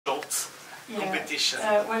competition.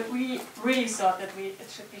 Well, we really thought that it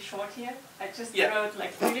should be short here. I just wrote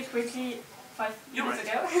like really quickly 5 minutes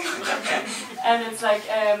ago. And it's like,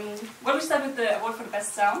 well, we started with the award for the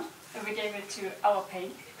best sound, and we gave it to Our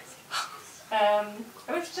Pain.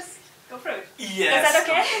 Let's just go through it. Yes. Is that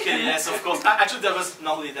okay? Okay, yes, of course. Actually, that was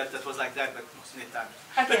normally that was like that, but not time.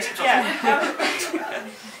 Okay, yeah.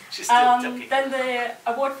 She's still joking. Then the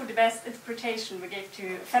award for the best interpretation we gave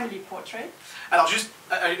to Family Portrait. Alors juste,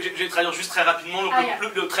 je vais traduire juste très rapidement,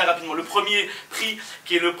 le premier prix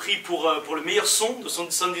qui est le prix pour le meilleur son de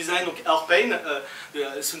sound design, donc Our Pain,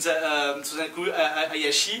 de Suzaku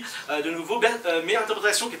Hayashi, de nouveau, meilleure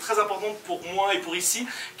interprétation qui est très importante pour moi et pour ici,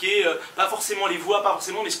 qui est pas forcément les voix, pas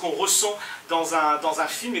forcément, mais ce qu'on ressent dans un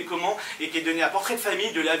film et comment, et qui est donné à Portrait de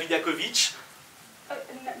famille de Lea Vidakovic.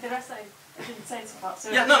 The rest I didn't say so far. So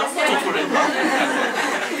yeah, no, don't worry.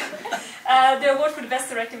 The award for the best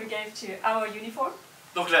director we gave to Our Uniform.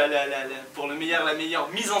 Donc pour la meilleure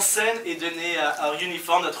mise en scène est donnée à Our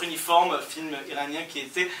Uniform, notre uniforme, film iranien qui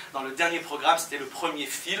était dans le dernier programme, c'était le premier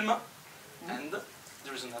film. And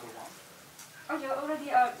there is another one. Oh, you already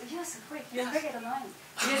you're so quick, you're quicker than mine.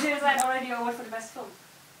 You said already award for the best film.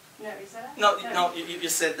 No, you said that? No, you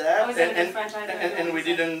said that, and we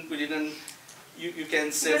didn't. You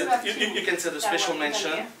can say the special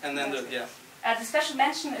mention, and then the special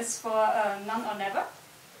mention is for None or Never,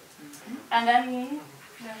 and then.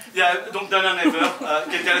 Donc None or Never,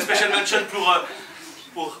 qui était la special mention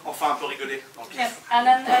pour enfin un peu rigoler. Yes, and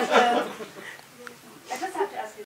then I just have to ask you.